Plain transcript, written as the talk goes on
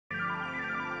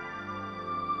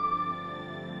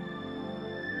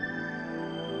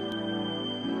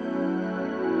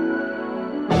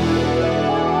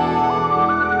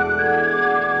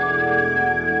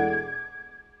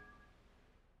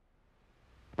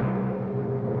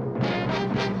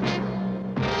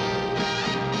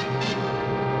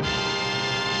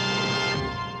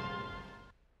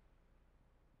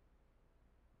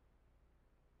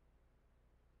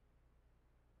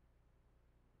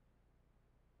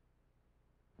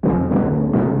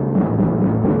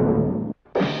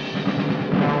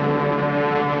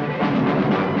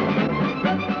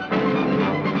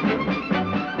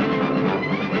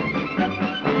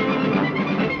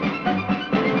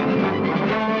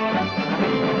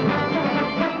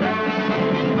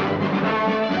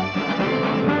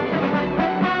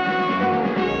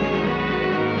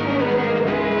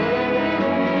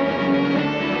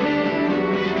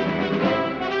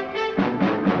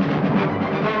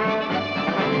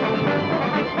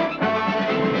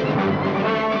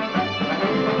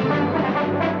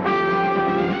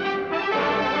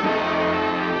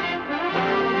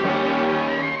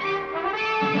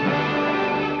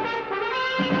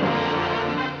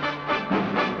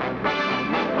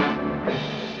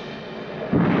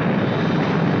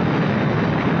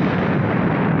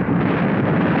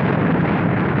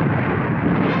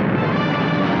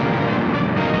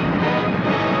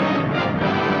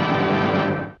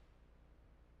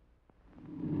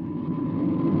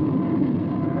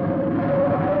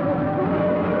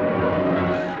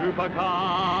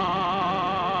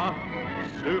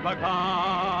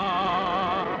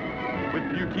Supercar. With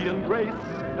beauty and grace,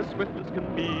 as swift as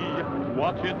can be,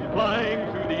 watch it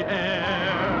flying through the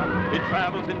air. It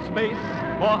travels in space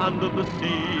or under the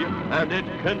sea, and it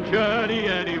can journey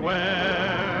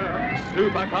anywhere.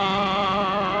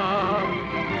 Supercar,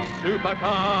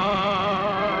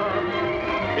 Supercar.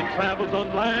 It travels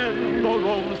on land or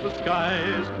roams the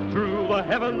skies, through the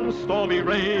heavens' stormy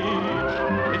rage.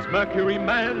 It's Mercury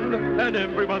manned and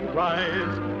everyone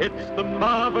cries, it's the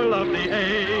marvel of the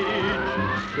age.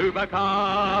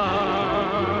 Supercar,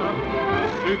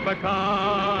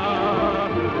 Supercar,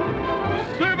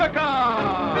 Supercar!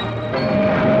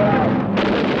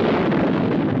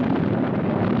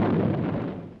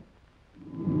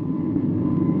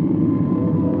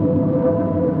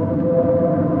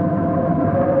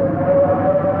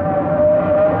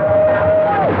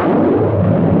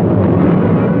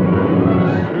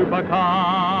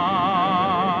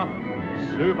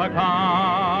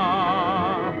 Supercar,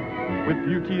 with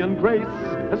beauty and grace,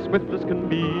 as swift as can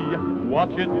be,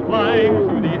 watch it flying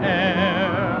through the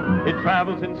air. It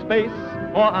travels in space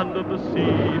or under the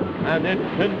sea, and it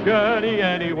can journey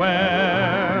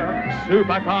anywhere.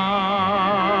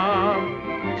 Supercar,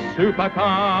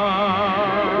 Supercar.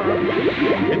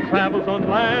 It travels on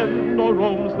land or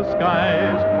roams the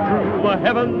skies, through the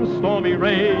heavens' stormy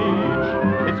rage.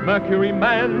 It's Mercury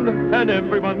manned and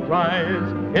everyone cries,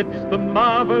 it's the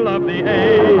marvel of the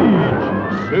age.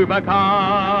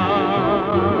 Supercar,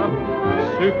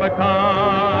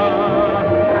 Supercar,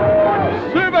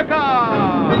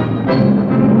 Supercar!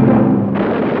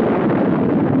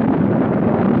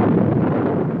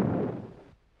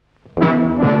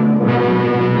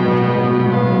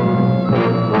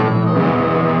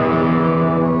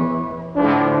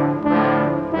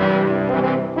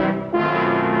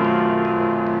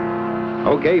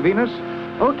 Okay, Venus?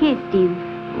 Okay, Steve.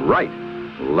 Right.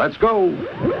 Let's go.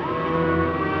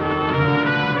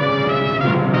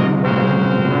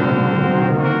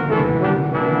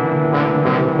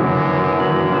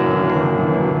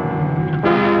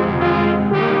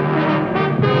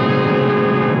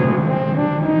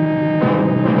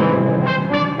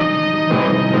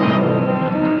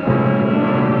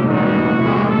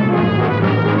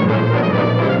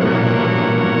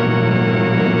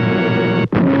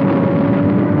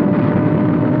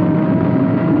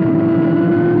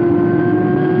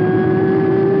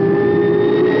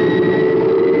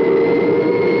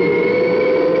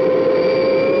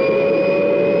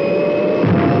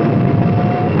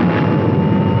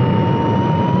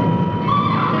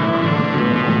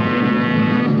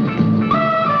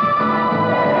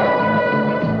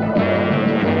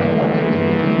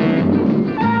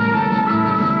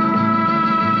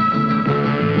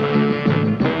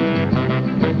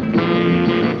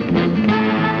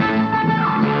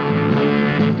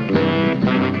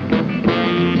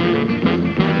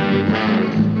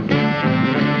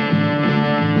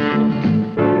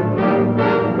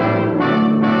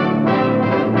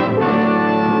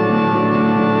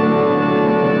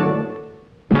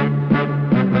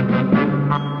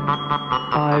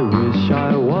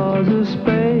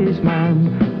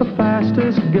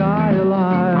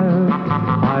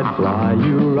 Fly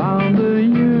you round the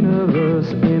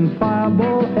universe in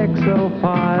Fireball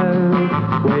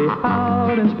XL5, way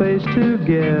out in space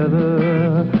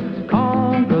together,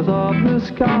 conquerors of the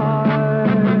sky.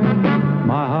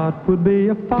 My heart would be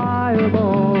a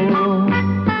fireball,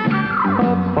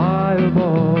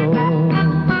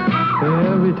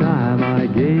 every time I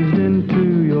gazed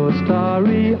into your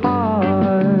starry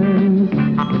eyes.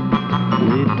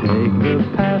 We'd take the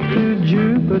path to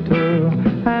Jupiter,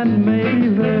 and maybe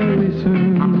very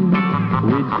soon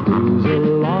we'd cruise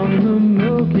along the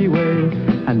Milky Way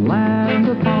and land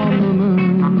upon the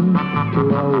moon. To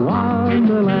a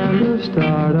wonderland of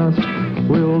stardust,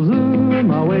 we'll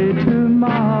zoom our way to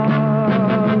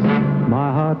Mars.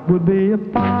 My heart would be a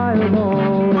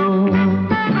fireball,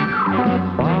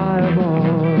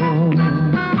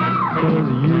 'cause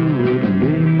you would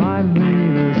be my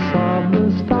Venus of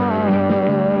the stars.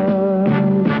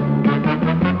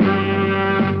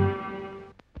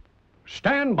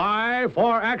 Stand by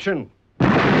for action.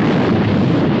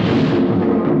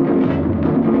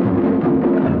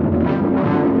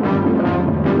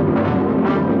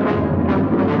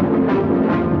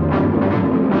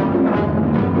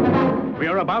 We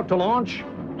are about to launch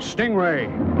Stingray.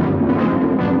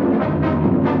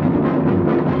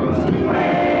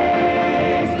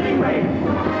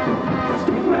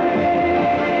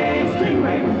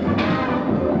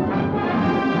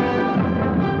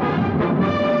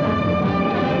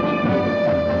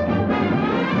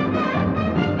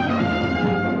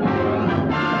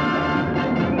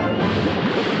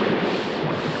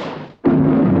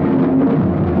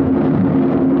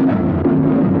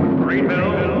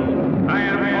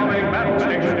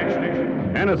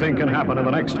 Anything can happen in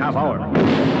the next half hour.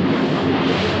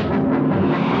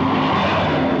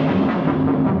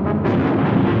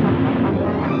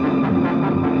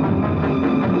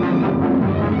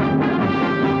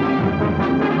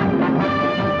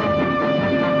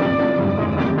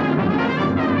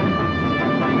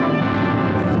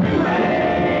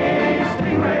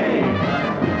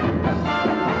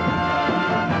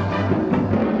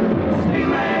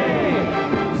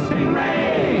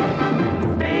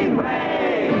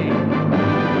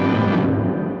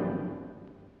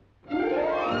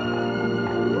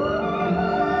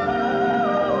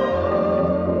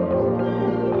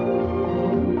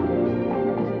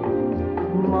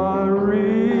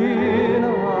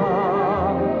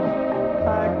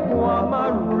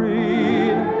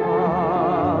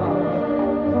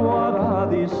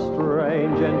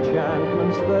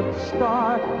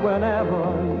 Start whenever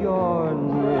you're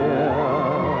near.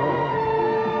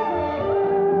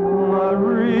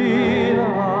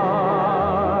 Marina,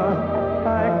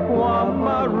 aquamarina,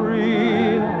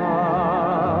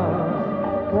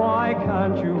 why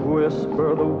can't you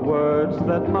whisper the words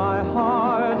that my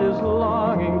heart is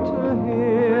longing to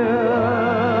hear?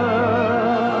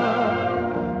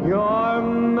 You're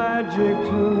magic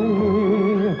to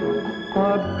me,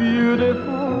 a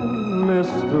beautiful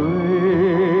mystery.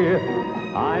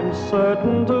 I'm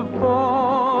certain to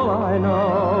fall, I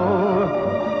know,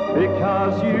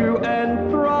 because you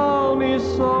enthrall me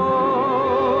so.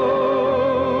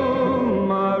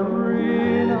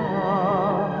 Marina,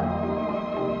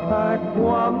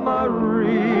 aquamarina,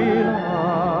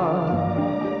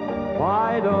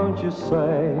 why don't you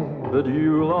say that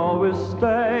you'll always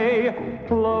stay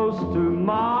close to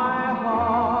my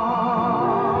heart?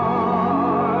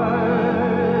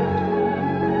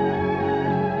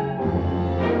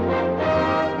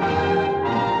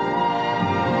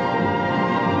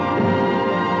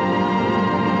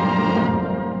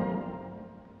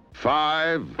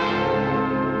 5,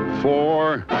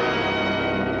 4,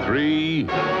 3,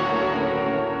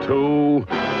 2,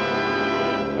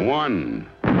 1.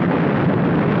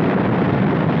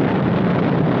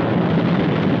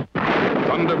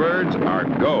 Thunderbirds are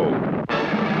go.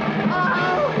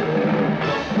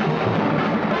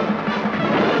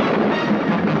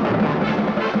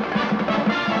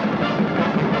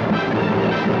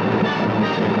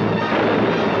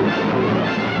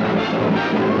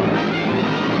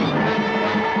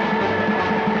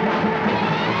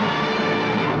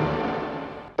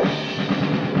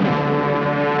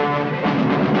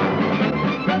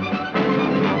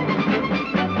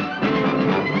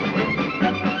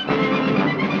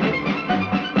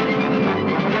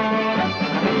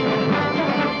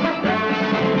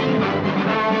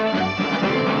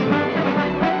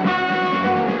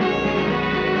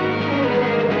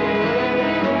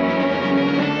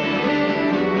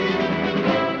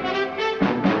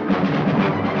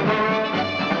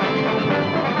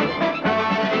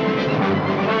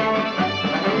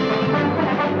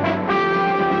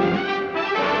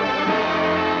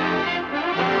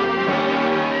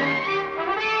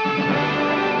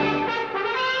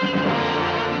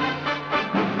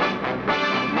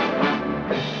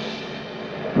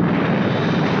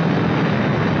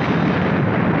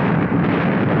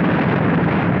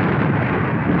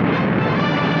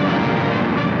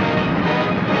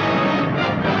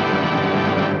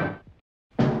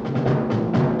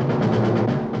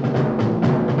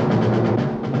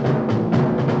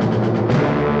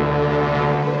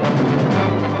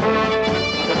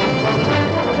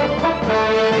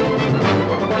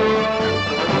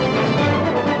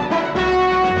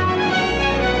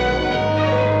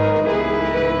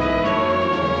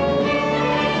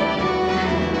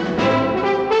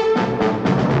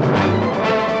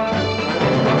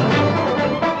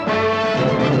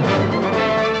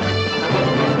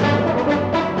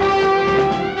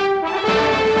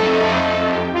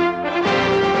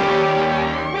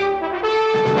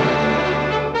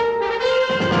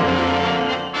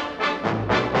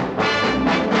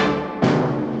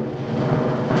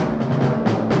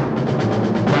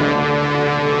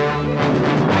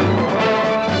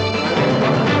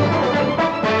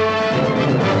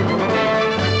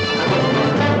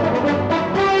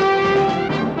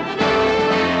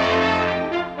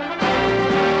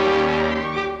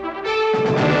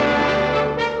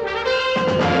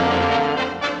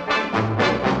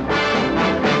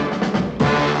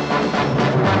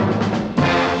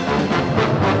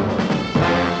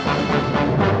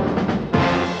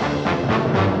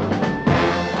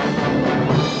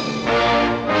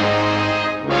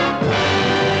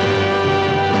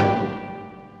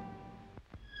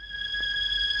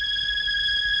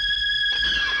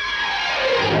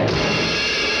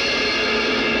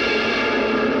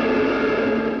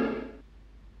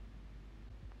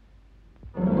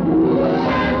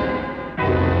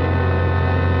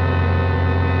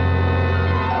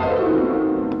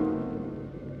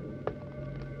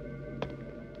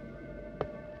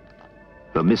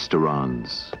 The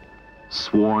Mysterons,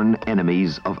 sworn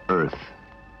enemies of Earth,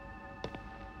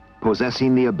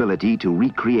 possessing the ability to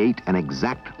recreate an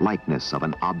exact likeness of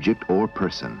an object or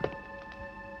person.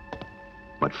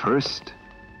 But first,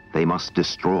 they must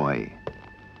destroy.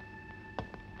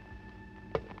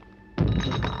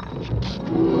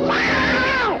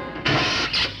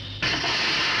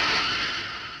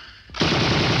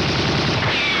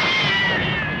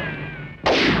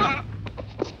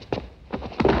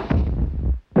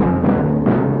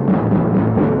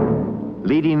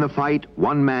 Leading the fight,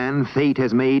 one man fate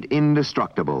has made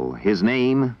indestructible. His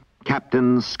name,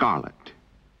 Captain Scarlet.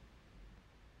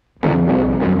 Captain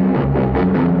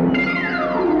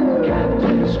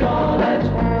Scarlet,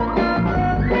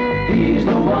 he's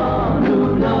the one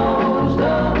who knows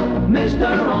the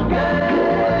Mysteron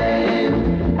game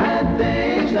and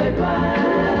things they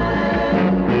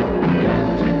plan.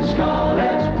 Captain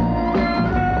Scarlet,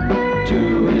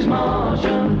 to his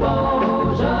Martian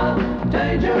foes, a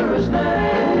dangerous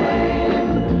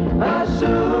name, a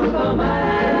Superman.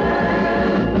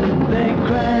 They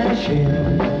crash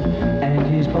him and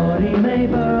his body may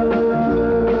burn.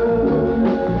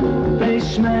 They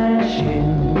smash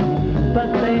him,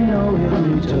 but they know he'll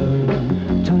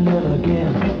return to live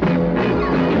again.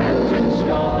 Captain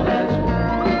Scarlet,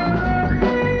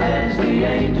 as the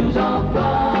angels are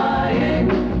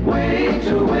flying wing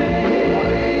to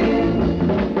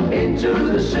wing into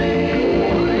the sea.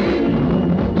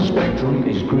 Spectrum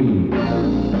is green.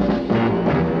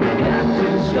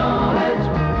 Captain Scarlet,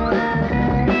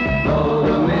 oh,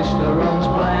 the Mysterons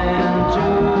plan to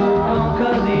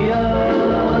conquer the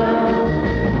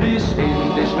earth. This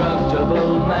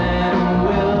indestructible man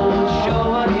will show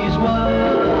what he's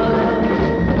worth.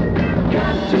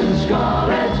 Captain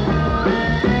Scarlet,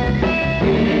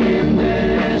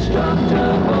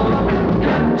 indestructible.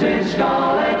 Captain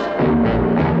Scarlet.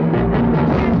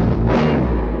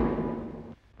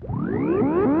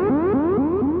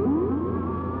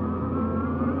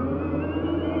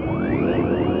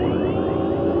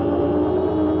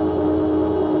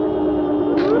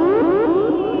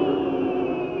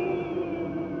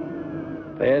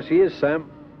 There she is, Sam.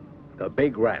 The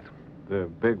big rat. The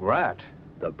big rat?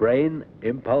 The brain,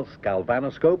 impulse,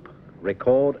 galvanoscope,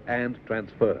 record, and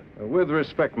transfer. With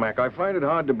respect, Mac, I find it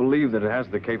hard to believe that it has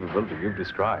the capability you've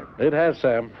described. It has,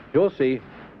 Sam. You'll see.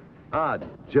 Ah,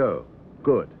 Joe.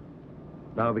 Good.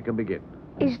 Now we can begin.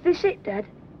 Is this it, Dad?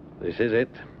 This is it.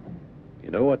 You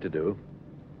know what to do.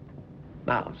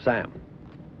 Now, Sam,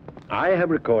 I have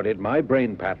recorded my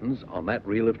brain patterns on that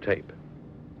reel of tape.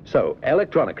 So,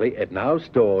 electronically, it now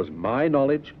stores my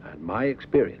knowledge and my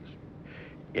experience.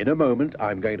 In a moment,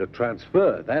 I'm going to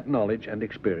transfer that knowledge and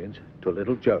experience to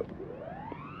little Joe.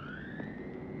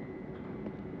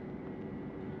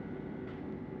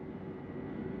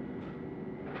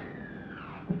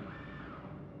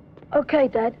 Okay,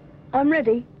 Dad. I'm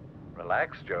ready.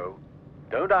 Relax, Joe.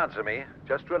 Don't answer me.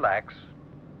 Just relax.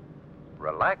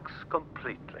 Relax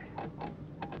completely.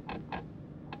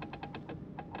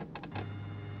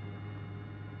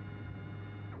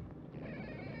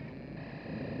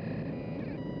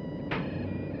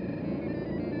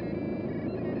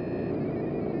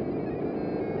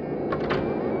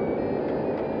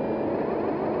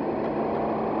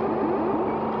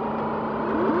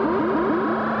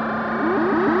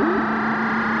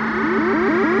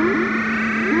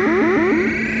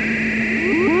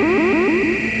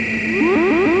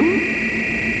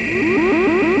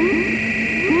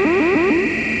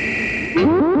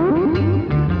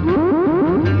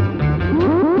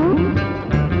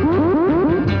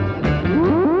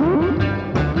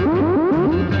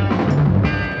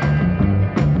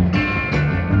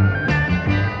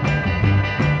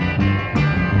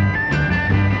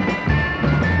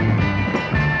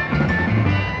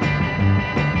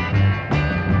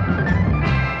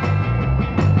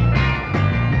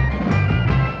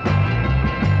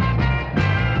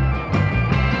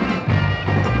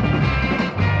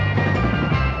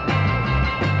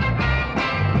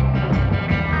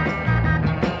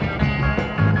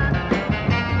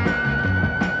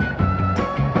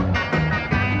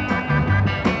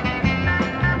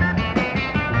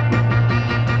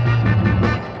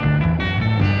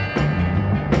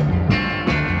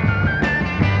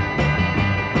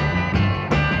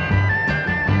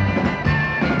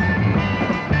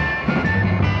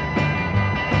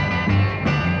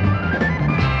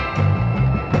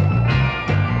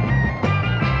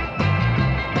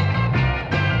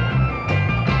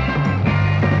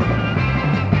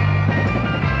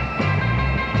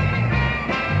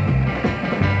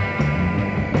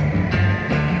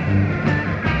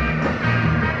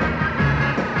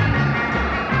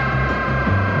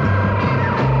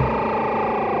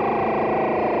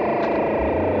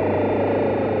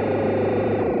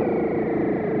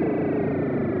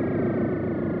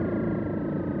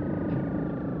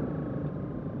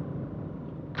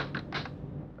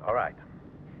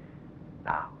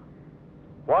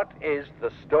 is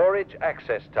the storage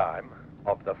access time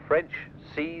of the French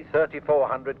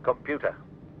C3400 computer?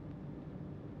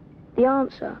 The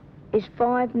answer is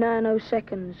 5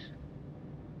 nanoseconds.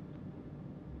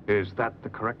 Is that the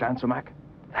correct answer, Mac?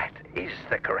 That is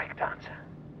the correct answer.